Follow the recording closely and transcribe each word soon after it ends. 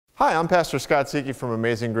Hi, I'm Pastor Scott Seeke from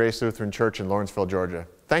Amazing Grace Lutheran Church in Lawrenceville, Georgia.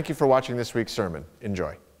 Thank you for watching this week's sermon.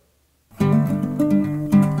 Enjoy.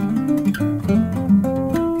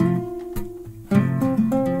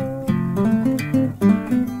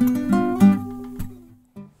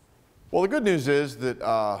 Well, the good news is that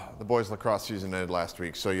the boys' lacrosse season ended last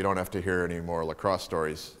week, so you don't have to hear any more lacrosse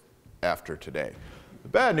stories after today. The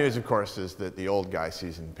bad news, of course, is that the old guy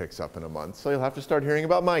season picks up in a month, so you'll have to start hearing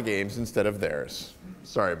about my games instead of theirs.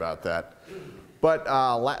 Sorry about that. But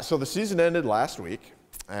so the season ended last week,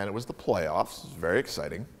 and it was the playoffs. It was very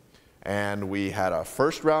exciting. And we had a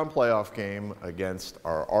first-round playoff game against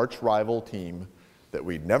our arch-rival team that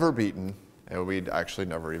we'd never beaten, and we'd actually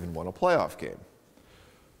never even won a playoff game.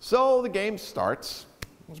 So the game starts.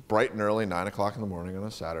 It was bright and early, 9 o'clock in the morning on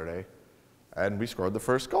a Saturday, and we scored the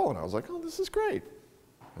first goal. And I was like, oh, this is great.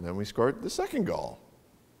 And then we scored the second goal.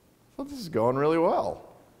 I thought this is going really well.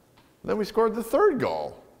 And then we scored the third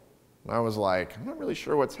goal. And I was like, I'm not really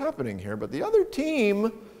sure what's happening here, but the other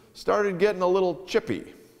team started getting a little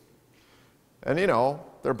chippy. And you know,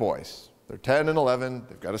 they're boys. They're 10 and 11.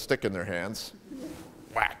 They've got a stick in their hands.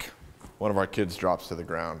 Whack. One of our kids drops to the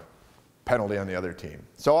ground. Penalty on the other team.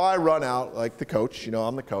 So I run out like the coach. You know,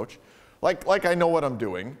 I'm the coach. Like I know what I'm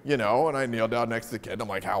doing, you know, and I kneel down next to the kid. And I'm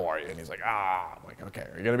like, how are you? And he's like, I'm like, okay,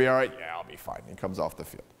 are you going to be all right? Yeah, I'll be fine. He comes off the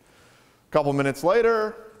field. A couple minutes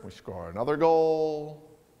later, we score another goal.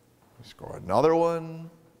 We score another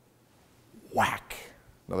one. Whack.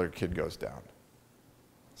 Another kid goes down.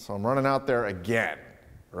 So I'm running out there again,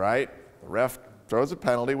 right? The ref throws a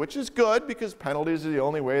penalty, which is good because penalties are the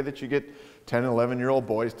only way that you get 10 and 11-year-old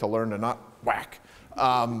boys to learn to not whack.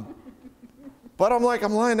 But I'm like,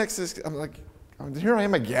 I'm lying next to this, I'm like, here I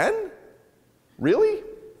am again? Really?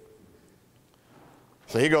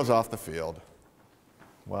 So he goes off the field.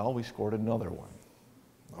 Well, we scored another one.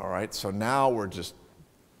 All right, so now we're just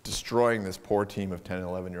destroying this poor team of 10 and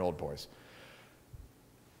 11-year-old boys.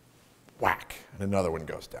 Whack, and another one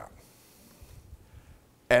goes down.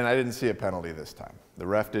 And I didn't see a penalty this time. The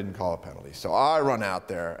ref didn't call a penalty. So I run out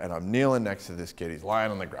there, and I'm kneeling next to this kid. He's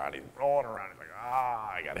lying on the ground. He's rolling around. He's like,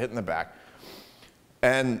 I got hit in the back.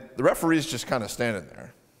 And the referee's just kind of standing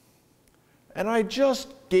there. And I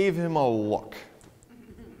just gave him a look,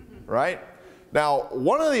 right? Now,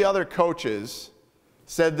 one of the other coaches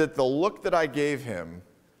said that the look that I gave him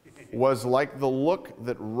was like the look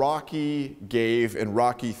that Rocky gave in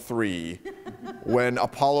Rocky III when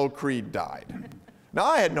Apollo Creed died. Now,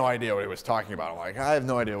 I had no idea what he was talking about. I'm like, I have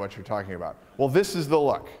no idea what you're talking about. Well, this is the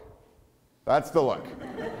look. That's the look.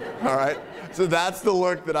 All right? So that's the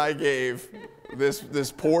look that I gave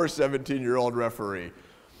this poor 17-year-old referee,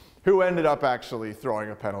 who ended up actually throwing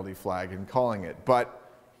a penalty flag and calling it. But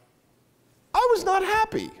I was not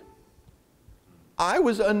happy. I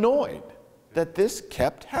was annoyed that this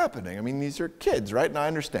kept happening. I mean, these are kids, right? And I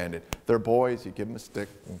understand it. They're boys. You give them a stick.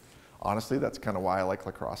 And honestly, that's kind of why I like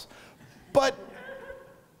lacrosse. But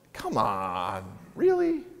come on,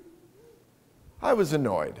 really? I was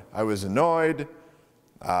annoyed. I was annoyed.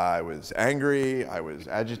 I was angry. I was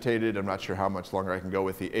agitated. I'm not sure how much longer I can go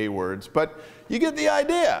with the A words, but you get the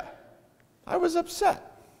idea. I was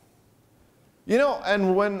upset. You know,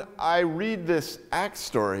 and when I read this Acts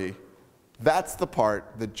story, that's the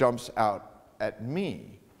part that jumps out at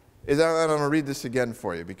me. And I'm going to read this again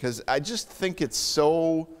for you because I just think it's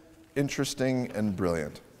so interesting and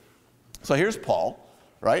brilliant. So here's Paul,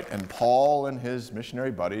 right? And Paul and his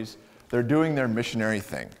missionary buddies, they're doing their missionary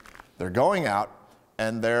thing. They're going out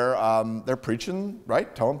and they're preaching,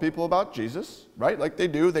 right? Telling people about Jesus, right? Like they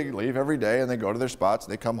do. They leave every day and they go to their spots.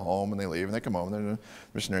 They come home and they leave and they come home. They're doing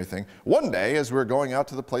a missionary thing. One day, as we were going out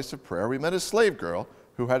to the place of prayer, we met a slave girl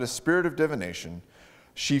who had a spirit of divination.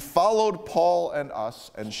 She followed Paul and us,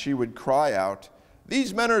 and she would cry out,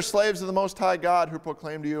 "These men are slaves of the Most High God who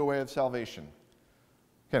proclaim to you a way of salvation."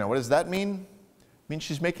 Okay, now what does that mean? It means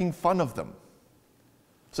she's making fun of them.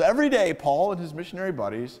 So every day, Paul and his missionary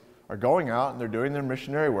buddies are going out and they're doing their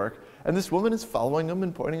missionary work, and this woman is following them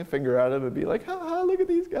and pointing a finger at them and be like, ha, look at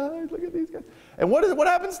these guys, look at these guys. And what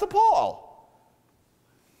happens to Paul?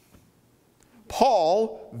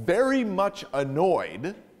 Paul, very much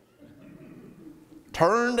annoyed,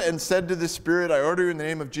 turned and said to the spirit, "I order you in the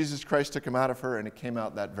name of Jesus Christ to come out of her," and it came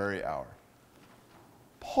out that very hour.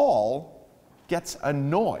 Paul gets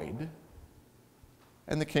annoyed,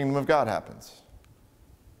 and the kingdom of God happens.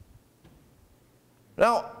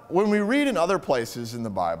 Now, when we read in other places in the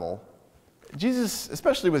Bible, Jesus,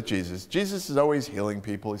 especially with Jesus, Jesus is always healing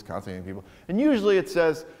people, he's constantly healing people, and usually it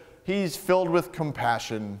says he's filled with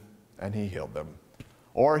compassion and he healed them.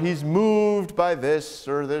 Or he's moved by this,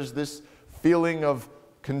 or there's this feeling of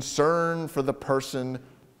concern for the person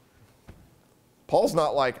Paul's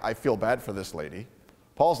not like, I feel bad for this lady.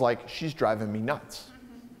 Paul's like, she's driving me nuts.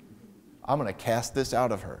 I'm going to cast this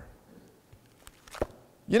out of her.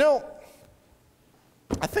 You know,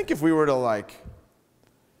 I think if we were to like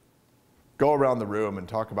go around the room and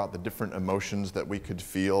talk about the different emotions that we could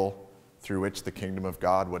feel through which the kingdom of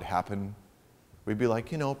God would happen, we'd be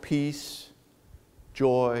like, you know, peace,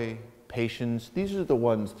 joy, patience. These are the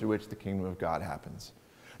ones through which the kingdom of God happens.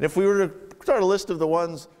 And if we were to start a list of the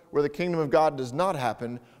ones where the kingdom of God does not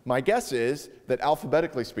happen, my guess is that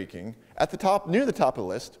alphabetically speaking, at the top, near the top of the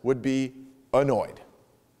list, would be annoyed,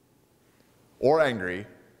 or angry,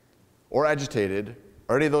 or agitated,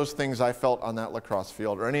 or any of those things I felt on that lacrosse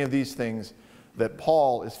field, or any of these things that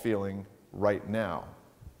Paul is feeling right now.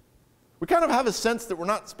 We kind of have a sense that we're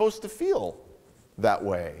not supposed to feel that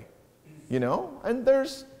way, you know? And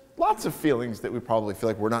there's lots of feelings that we probably feel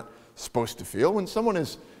like we're not supposed to feel. When someone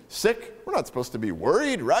is sick, we're not supposed to be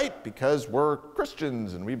worried, right? Because we're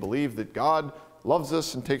Christians and we believe that God loves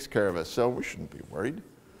us and takes care of us, so we shouldn't be worried.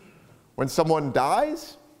 When someone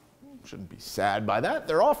dies, shouldn't be sad by that.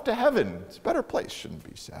 They're off to heaven. It's a better place. Shouldn't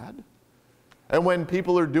be sad. And when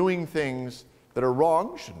people are doing things that are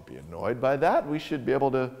wrong, shouldn't be annoyed by that. We should be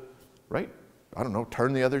able to, right, I don't know,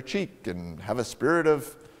 turn the other cheek and have a spirit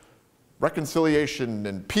of reconciliation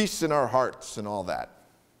and peace in our hearts and all that.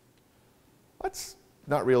 That's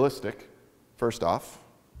not realistic, first off,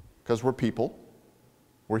 because we're people.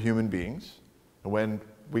 We're human beings. And when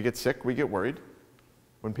we get sick, we get worried.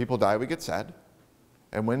 When people die, we get sad.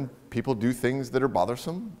 And when people do things that are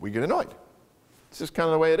bothersome, we get annoyed. It's just kind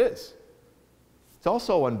of the way it is. It's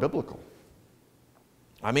also unbiblical.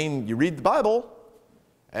 I mean, you read the Bible,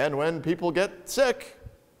 and when people get sick,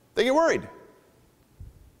 they get worried.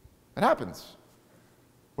 It happens.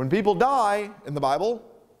 When people die in the Bible,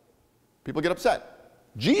 people get upset.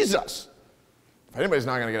 Jesus. If anybody's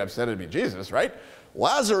not going to get upset, it'd be Jesus, right?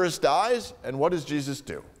 Lazarus dies, and what does Jesus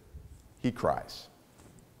do? He cries.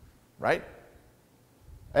 Right?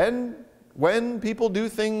 And when people do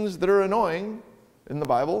things that are annoying in the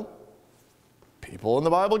Bible, people in the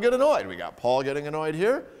Bible get annoyed. We got Paul getting annoyed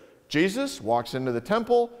here. Jesus walks into the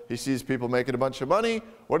temple. He sees people making a bunch of money.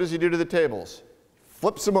 What does he do to the tables?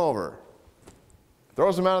 Flips them over.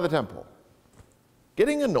 Throws them out of the temple.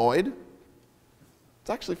 Getting annoyed, it's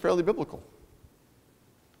actually fairly biblical.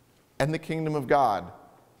 And the kingdom of God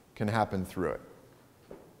can happen through it.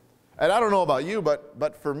 And I don't know about you,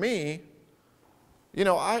 but for me, you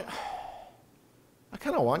know, I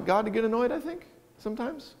kind of want God to get annoyed, I think,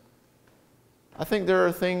 sometimes. I think there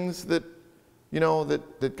are things that, you know,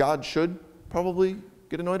 that God should probably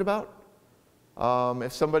get annoyed about.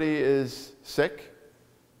 If somebody is sick,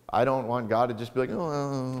 I don't want God to just be like,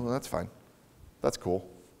 oh, that's fine. That's cool.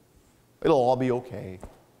 It'll all be okay.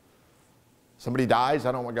 Somebody dies,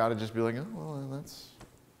 I don't want God to just be like, oh, well, that's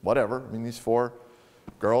whatever. I mean, these 4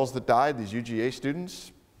 girls that died, these UGA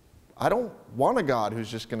students, I don't want a God who's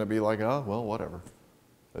just going to be like, oh, well, whatever.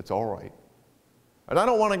 It's all right. And I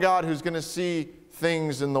don't want a God who's going to see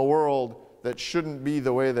things in the world that shouldn't be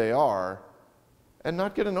the way they are and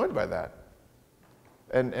not get annoyed by that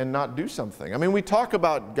and not do something. I mean, we talk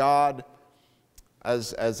about God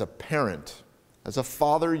as a parent, as a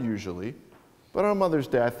father usually, but on Mother's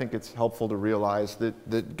Day I think it's helpful to realize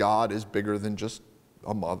that God is bigger than just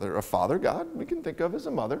a mother, a father God we can think of as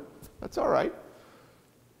a mother. That's all right.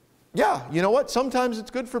 Yeah, you know what? Sometimes it's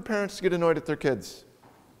good for parents to get annoyed at their kids.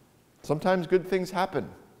 Sometimes good things happen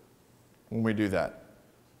when we do that.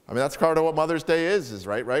 I mean, that's part of what Mother's Day is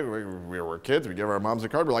right? We're kids, we give our moms a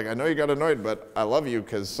card. We're like, I know you got annoyed, but I love you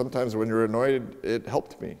because sometimes when you're annoyed, it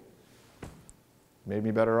helped me. Made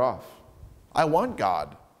me better off. I want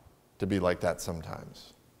God to be like that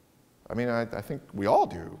sometimes. I mean, I think we all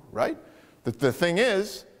do, right? The thing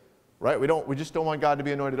is, right, we just don't want God to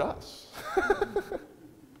be annoyed at us.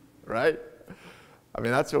 Right? I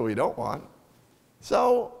mean, that's what we don't want.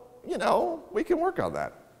 So, you know, we can work on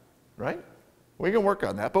that, right? We can work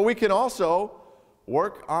on that. But we can also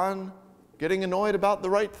work on getting annoyed about the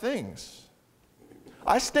right things.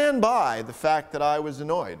 I stand by the fact that I was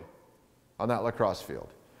annoyed on that lacrosse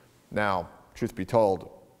field. Now, truth be told,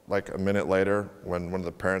 like a minute later, when one of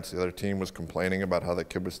the parents of the other team was complaining about how the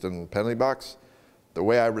kid was still in the penalty box, the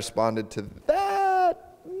way I responded to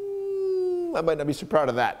that, I might not be so proud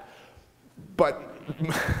of that. But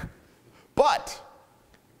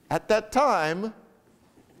at that time,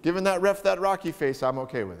 giving that ref that Rocky face, I'm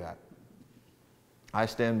okay with that. I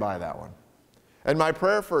stand by that one. And my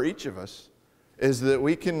prayer for each of us is that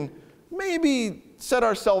we can maybe set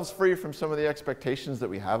ourselves free from some of the expectations that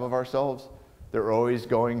we have of ourselves. That we're always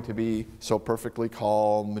going to be so perfectly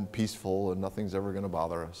calm and peaceful and nothing's ever going to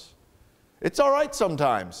bother us. It's all right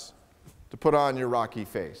sometimes to put on your rocky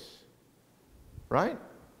face, right?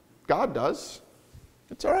 God does.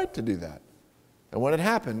 It's all right to do that. And when it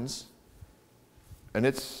happens, and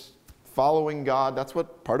it's following God, that's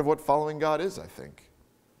what part of what following God is, I think.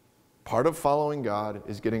 Part of following God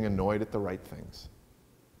is getting annoyed at the right things.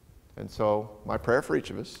 And so my prayer for each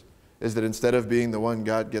of us is that instead of being the one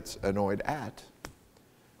God gets annoyed at,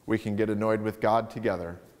 we can get annoyed with God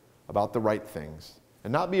together about the right things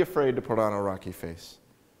and not be afraid to put on a rocky face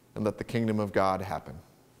and let the kingdom of God happen.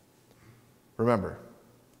 Remember,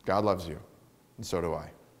 God loves you, and so do I.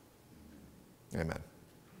 Amen.